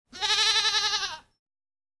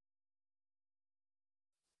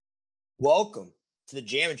Welcome to the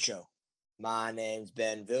Jammin' Show. My name's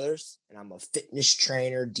Ben Villers, and I'm a fitness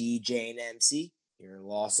trainer, DJ, and MC here in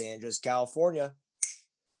Los Angeles, California.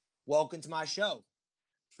 Welcome to my show.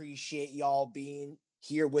 Appreciate y'all being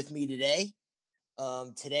here with me today.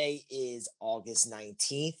 Today is August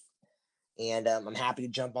 19th, and I'm happy to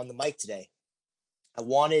jump on the mic today. I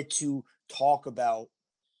wanted to talk about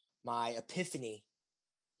my epiphany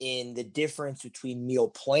in the difference between meal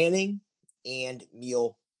planning and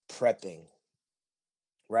meal prepping,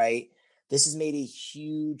 right? This has made a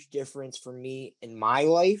huge difference for me in my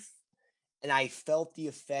life, and I felt the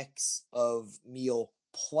effects of meal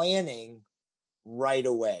planning right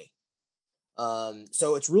away.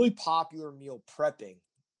 So it's really popular meal prepping,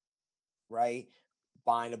 right?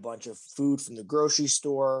 Buying a bunch of food from the grocery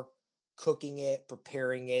store, cooking it,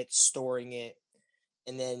 preparing it, storing it,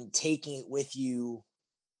 and then taking it with you,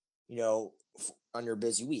 on your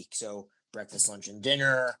busy week. So breakfast, lunch, and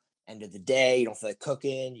dinner. End of the day, you don't feel like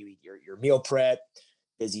cooking. You eat your meal prep.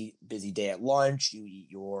 Busy day at lunch. You eat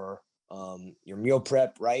your meal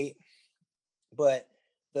prep, right? But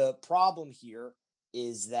the problem here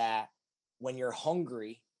is that when you're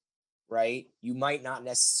hungry, right, you might not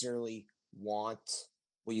necessarily want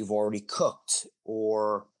what you've already cooked,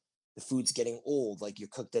 or the food's getting old, like you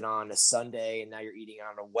cooked it on a Sunday and now you're eating it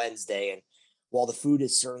on a Wednesday. And while the food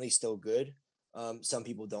is certainly still good, some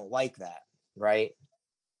people don't like that, right?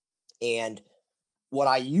 And what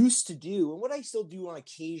I used to do, and what I still do on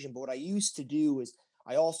occasion, but what I used to do is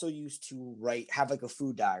I also used to have like a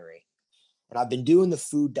food diary. And I've been doing the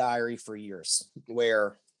food diary for years,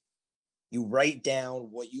 where you write down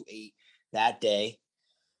what you ate that day,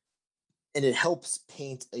 and it helps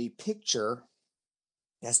paint a picture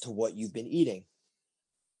as to what you've been eating.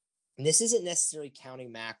 And this isn't necessarily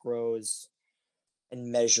counting macros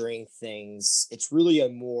and measuring things. It's really a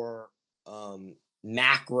more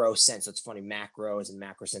macro sense. So it's funny, macros and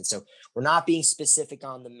macro sense. So we're not being specific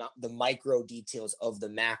on the micro details of the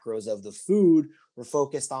macros of the food. We're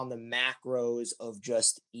focused on the macros of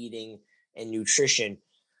just eating and nutrition.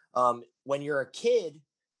 When you're a kid,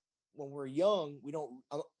 when we're young, we don't,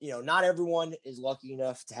 not everyone is lucky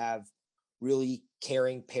enough to have really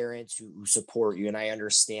caring parents who support you. And I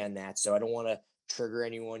understand that. So I don't want to trigger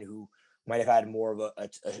anyone who might have had more of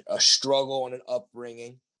a struggle and an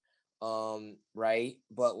upbringing. Right.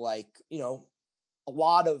 But a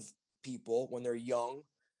lot of people, when they're young,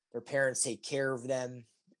 their parents take care of them,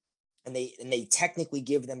 and they technically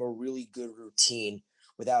give them a really good routine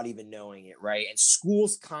without even knowing it, right? And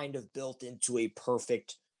school's kind of built into a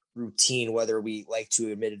perfect routine, whether we like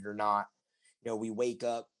to admit it or not. We wake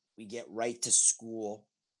up, we get right to school,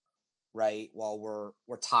 right? While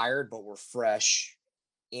we're tired, but we're fresh.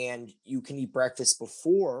 And you can eat breakfast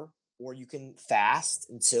before, or you can fast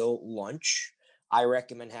until lunch. I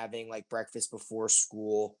recommend having like breakfast before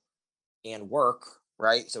school and work,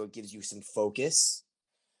 right? So it gives you some focus.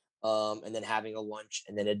 And then having a lunch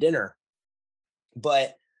and then a dinner.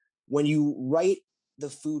 But when you write the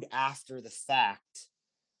food after the fact,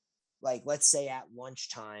 like let's say at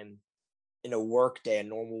lunchtime in a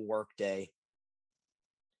normal work day,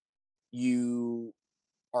 you're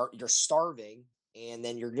starving, and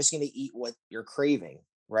then you're just going to eat what you're craving,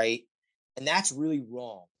 right? And that's really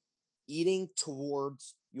wrong. Eating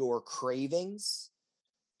towards your cravings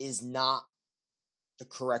is not the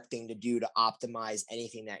correct thing to do to optimize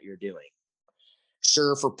anything that you're doing.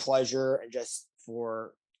 Sure, for pleasure and just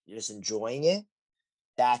for just enjoying it,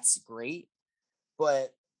 that's great.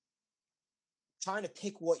 But trying to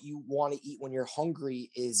pick what you want to eat when you're hungry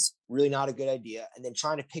is really not a good idea. And then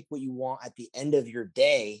trying to pick what you want at the end of your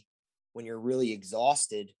day when you're really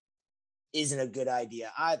exhausted isn't a good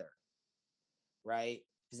idea either, right?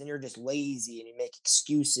 Because then you're just lazy and you make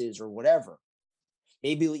excuses or whatever.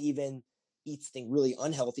 Maybe you'll even eat something really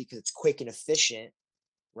unhealthy because it's quick and efficient,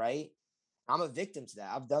 right? I'm a victim to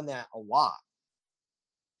that. I've done that a lot.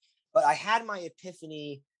 But I had my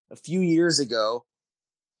epiphany a few years ago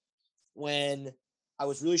when I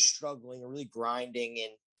was really struggling and really grinding,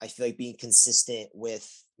 and I feel like being consistent with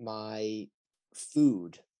my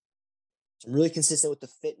food. I'm really consistent with the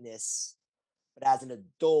fitness, but as an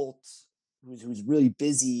adult who's really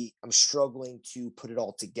busy, I'm struggling to put it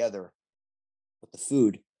all together with the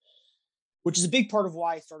food, which is a big part of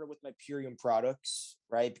why I started with my Purium products,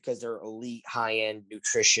 right? Because they're elite, high-end,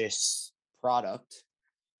 nutritious product.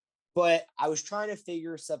 But I was trying to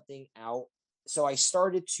figure something out. So I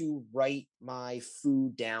started to write my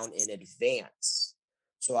food down in advance.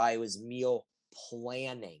 So I was meal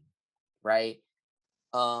planning, right?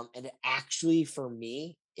 And it actually, for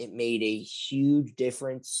me, it made a huge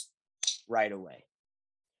difference right away.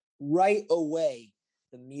 Right away,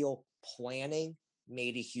 the meal planning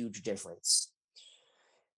made a huge difference.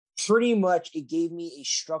 Pretty much, it gave me a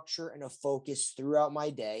structure and a focus throughout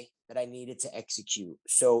my day that I needed to execute.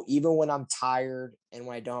 So even when I'm tired and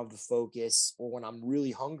when I don't have the focus or when I'm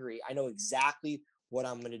really hungry, I know exactly what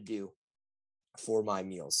I'm going to do for my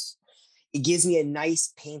meals. It gives me a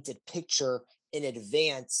nice painted picture in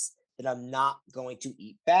advance that I'm not going to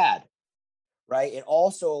eat bad, right? It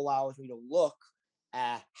also allows me to look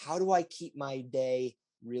at how do I keep my day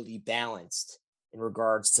really balanced in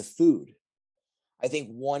regards to food. I think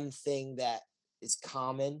one thing that is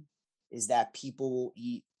common is that people will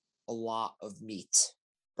eat a lot of meat,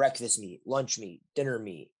 breakfast meat, lunch meat, dinner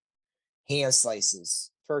meat, ham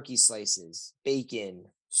slices, turkey slices, bacon,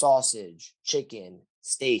 sausage, chicken,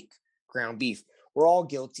 steak, ground beef. We're all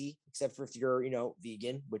guilty, except for if you're,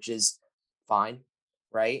 vegan, which is fine,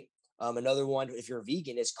 right? Another one, if you're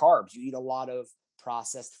vegan, is carbs. You eat a lot of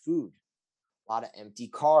processed food, a lot of empty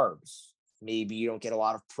carbs. Maybe you don't get a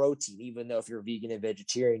lot of protein, even though if you're vegan and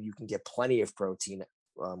vegetarian, you can get plenty of protein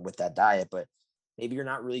with that diet, but maybe you're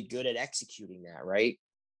not really good at executing that, right?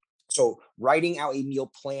 So writing out a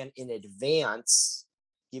meal plan in advance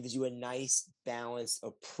gives you a nice balanced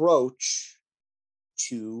approach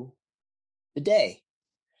to the day.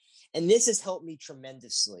 And this has helped me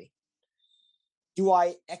tremendously. Do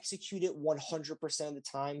I execute it 100% of the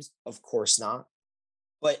times? Of course not.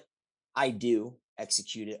 But I do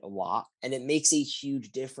execute it a lot, and it makes a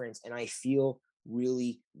huge difference, and I feel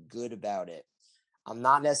really good about it. I'm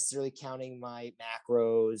not necessarily counting my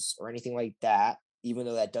macros or anything like that, even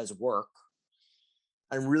though that does work.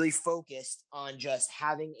 I'm really focused on just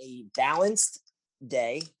having a balanced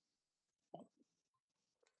day,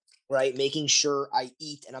 right? Making sure I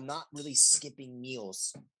eat, and I'm not really skipping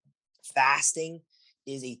meals. Fasting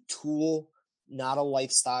is a tool, not a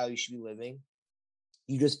lifestyle you should be living.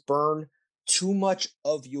 You just burn too much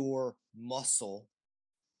of your muscle,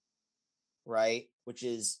 right? Which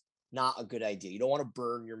is not a good idea. You don't want to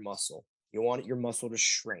burn your muscle. You want your muscle to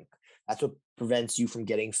shrink. That's what prevents you from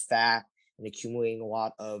getting fat and accumulating a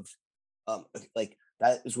lot of like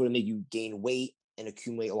that is what will make you gain weight and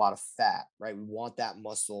accumulate a lot of fat, right? We want that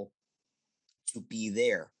muscle to be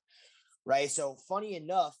there, right? So funny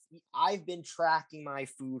enough, I've been tracking my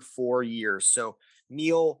food for years. So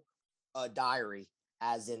meal diary,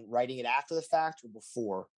 as in writing it after the fact or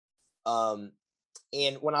before.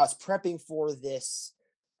 And when I was prepping for this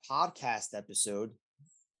podcast episode,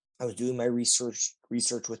 I was doing my research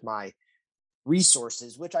with my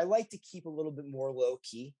resources, which I like to keep a little bit more low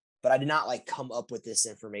key, but I did not like come up with this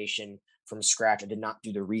information from scratch. I did not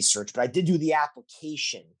do the research, but I did do the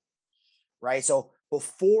application, right? So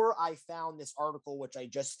before I found this article, which I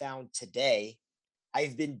just found today,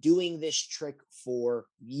 I've been doing this trick for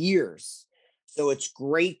years. So it's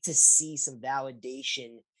great to see some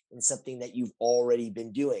validation in something that you've already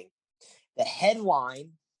been doing. The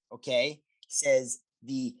headline, okay, says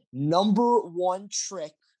the number one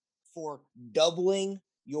trick for doubling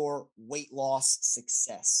your weight loss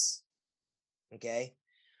success. Okay.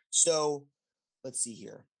 So let's see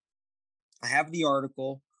here. I have the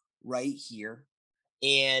article right here,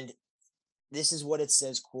 and this is what it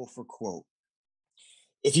says, quote for quote.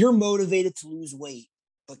 If you're motivated to lose weight,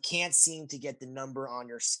 but can't seem to get the number on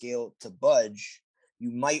your scale to budge,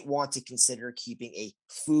 you might want to consider keeping a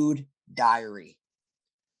food diary.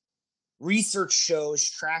 Research shows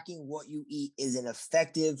tracking what you eat is an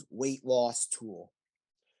effective weight loss tool.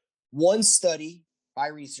 One study by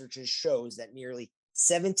researchers shows that nearly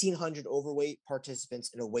 1,700 overweight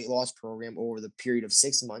participants in a weight loss program over the period of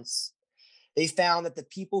 6 months, they found that the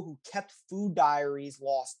people who kept food diaries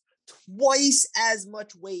lost twice as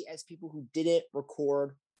much weight as people who didn't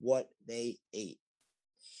record what they ate.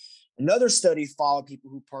 Another study followed people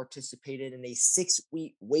who participated in a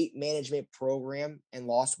 6-week weight management program and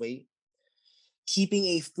lost weight. Keeping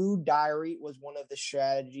a food diary was one of the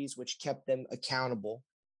strategies which kept them accountable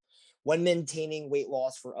when maintaining weight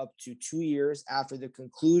loss for up to 2 years after the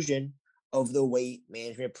conclusion of the weight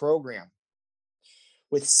management program,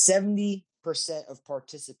 with 70% of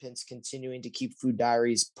participants continuing to keep food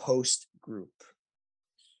diaries post-group.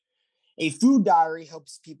 A food diary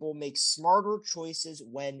helps people make smarter choices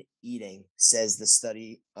when eating, says the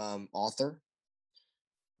study author.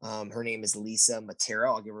 Her name is Lisa Matera.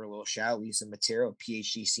 I'll give her a little shout out. Lisa Matera,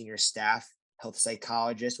 PhD senior staff health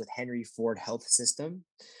psychologist with Henry Ford Health System,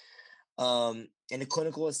 and a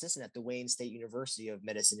clinical assistant at the Wayne State University of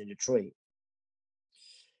Medicine in Detroit.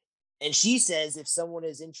 And she says if someone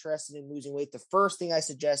is interested in losing weight, the first thing I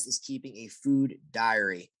suggest is keeping a food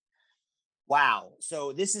diary. Wow.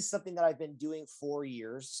 So this is something that I've been doing for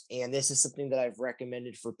years, and this is something that I've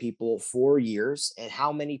recommended for people for years. And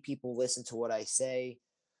how many people listen to what I say?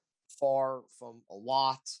 Far from a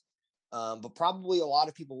lot. But probably a lot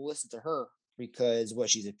of people listen to her because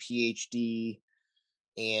she's a PhD,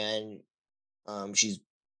 and she's,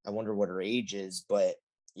 I wonder what her age is, but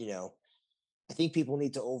you know, I think people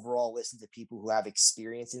need to overall listen to people who have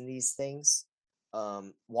experience in these things.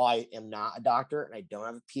 While I am not a doctor and I don't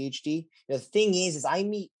have a PhD, the thing is I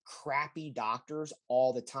meet crappy doctors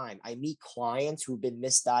all the time. I meet clients who've been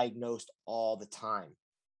misdiagnosed all the time.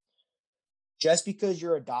 Just because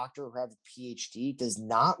you're a doctor or have a PhD does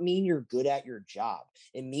not mean you're good at your job.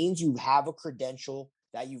 It means you have a credential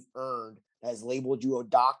that you've earned that has labeled you a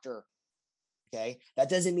doctor. Okay. That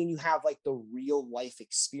doesn't mean you have like the real life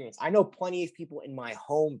experience. I know plenty of people in my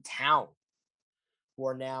hometown who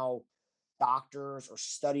are now doctors or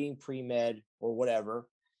studying pre med or whatever.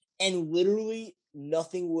 And literally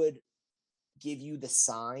nothing would give you the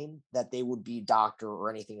sign that they would be doctor or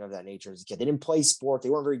anything of that nature as a kid. They didn't play sport. They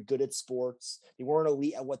weren't very good at sports. They weren't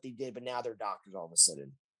elite at what they did, but now they're doctors all of a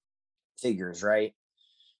sudden. Figures, right?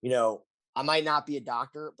 You know, I might not be a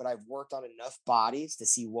doctor, but I've worked on enough bodies to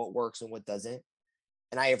see what works and what doesn't.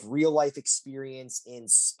 And I have real life experience in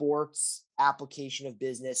sports, application of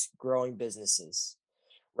business, growing businesses,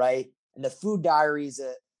 right? And the food diary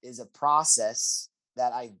is a process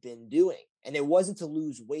that I've been doing. And it wasn't to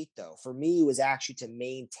lose weight though. For me, it was actually to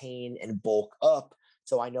maintain and bulk up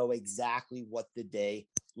so I know exactly what the day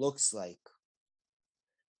looks like.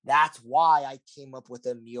 That's why I came up with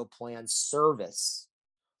a meal plan service.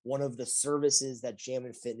 One of the services that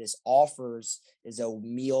Jammin Fitness offers is a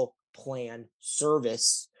meal plan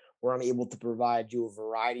service where I'm able to provide you a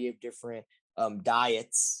variety of different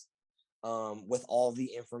diets with all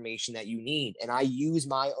the information that you need. And I use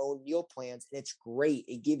my own meal plans, and it's great.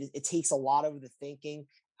 It takes a lot of the thinking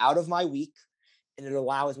out of my week, and it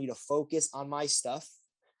allows me to focus on my stuff.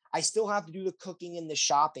 I still have to do the cooking and the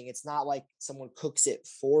shopping. It's not like someone cooks it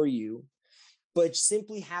for you, but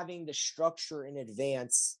simply having the structure in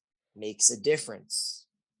advance makes a difference,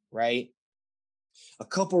 right? A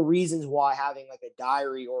couple reasons why having like a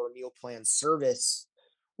diary or a meal plan service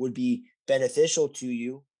would be beneficial to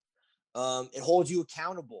you. It holds you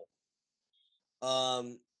accountable.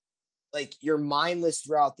 Um, like you're mindless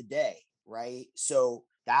throughout the day, right? So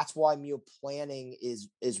that's why meal planning is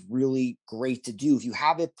really great to do. If you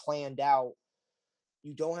have it planned out,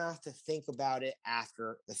 you don't have to think about it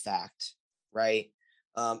after the fact, right?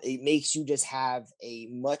 It makes you just have a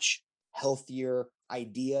much healthier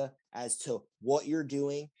idea as to what you're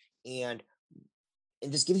doing, and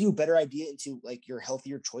just gives you a better idea into like your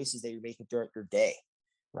healthier choices that you're making throughout your day,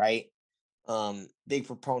 right? Big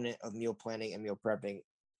proponent of meal planning and meal prepping.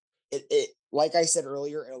 It like I said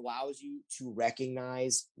earlier, it allows you to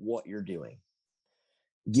recognize what you're doing,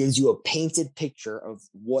 gives you a painted picture of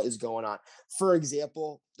what is going on. For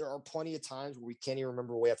example, there are plenty of times where we can't even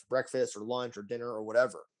remember what we have for breakfast or lunch or dinner or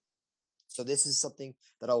whatever. So this is something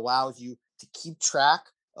that allows you to keep track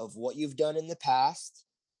of what you've done in the past,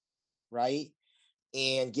 right?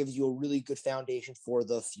 And gives you a really good foundation for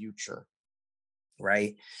the future,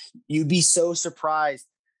 right? You'd be so surprised.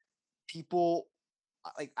 People,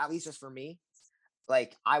 like, at least just for me,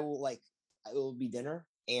 like it will be dinner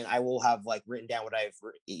and I will have like written down what I've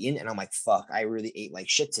eaten, and I'm like, fuck, I really ate like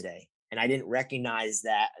shit today. And I didn't recognize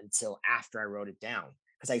that until after I wrote it down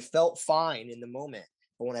because I felt fine in the moment.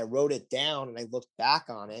 But when I wrote it down and I looked back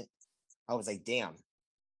on it, I was like, damn,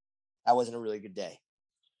 that wasn't a really good day.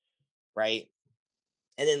 Right.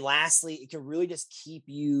 And then lastly, it can really just keep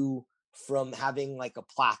you from having like a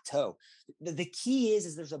plateau. The key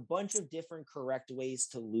is there's a bunch of different correct ways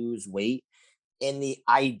to lose weight. And the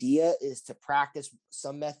idea is to practice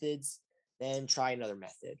some methods, then try another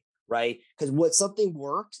method, right? Because what something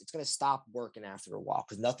works, it's going to stop working after a while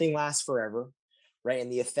because nothing lasts forever, right?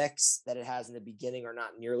 And the effects that it has in the beginning are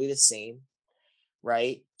not nearly the same,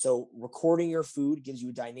 right? So recording your food gives you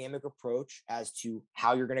a dynamic approach as to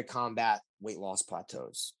how you're going to combat weight loss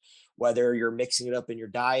plateaus. Whether you're mixing it up in your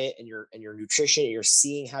diet and your nutrition, and you're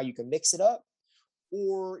seeing how you can mix it up,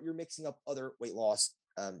 or you're mixing up other weight loss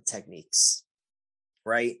techniques,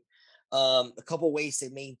 right? A couple ways to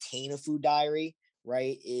maintain a food diary,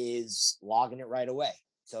 right, is logging it right away.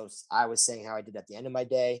 So I was saying how I did at the end of my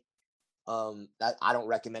day. That I don't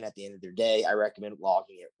recommend at the end of their day. I recommend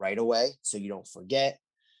logging it right away so you don't forget.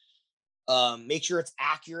 Make sure it's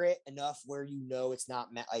accurate enough where you know it's not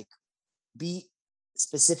like be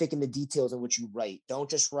specific in the details in which you write. Don't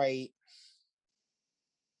just write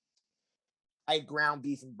I had ground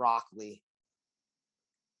beef and broccoli,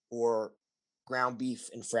 or ground beef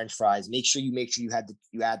and French fries. Make sure you had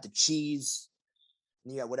the cheese,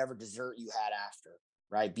 and you had whatever dessert you had after,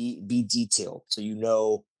 right? Be detailed so you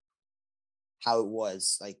know how it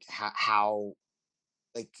was, like how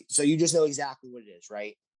like so you just know exactly what it is,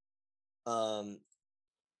 right? Um,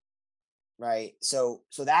 right. So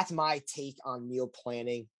that's my take on meal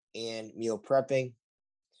planning and meal prepping.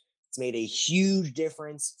 It's made a huge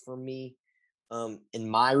difference for me in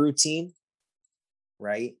my routine,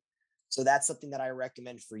 right? So that's something that I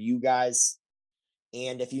recommend for you guys.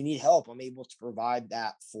 And if you need help, I'm able to provide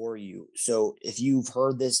that for you. So if you've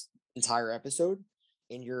heard this entire episode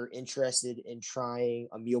and you're interested in trying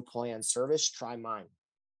a meal plan service, try mine.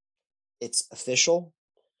 It's official,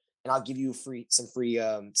 and I'll give you some free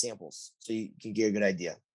samples so you can get a good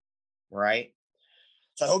idea. All right.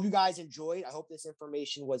 So I hope you guys enjoyed. I hope this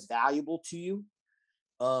information was valuable to you.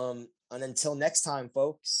 And until next time,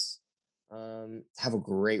 folks, have a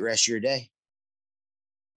great rest of your day.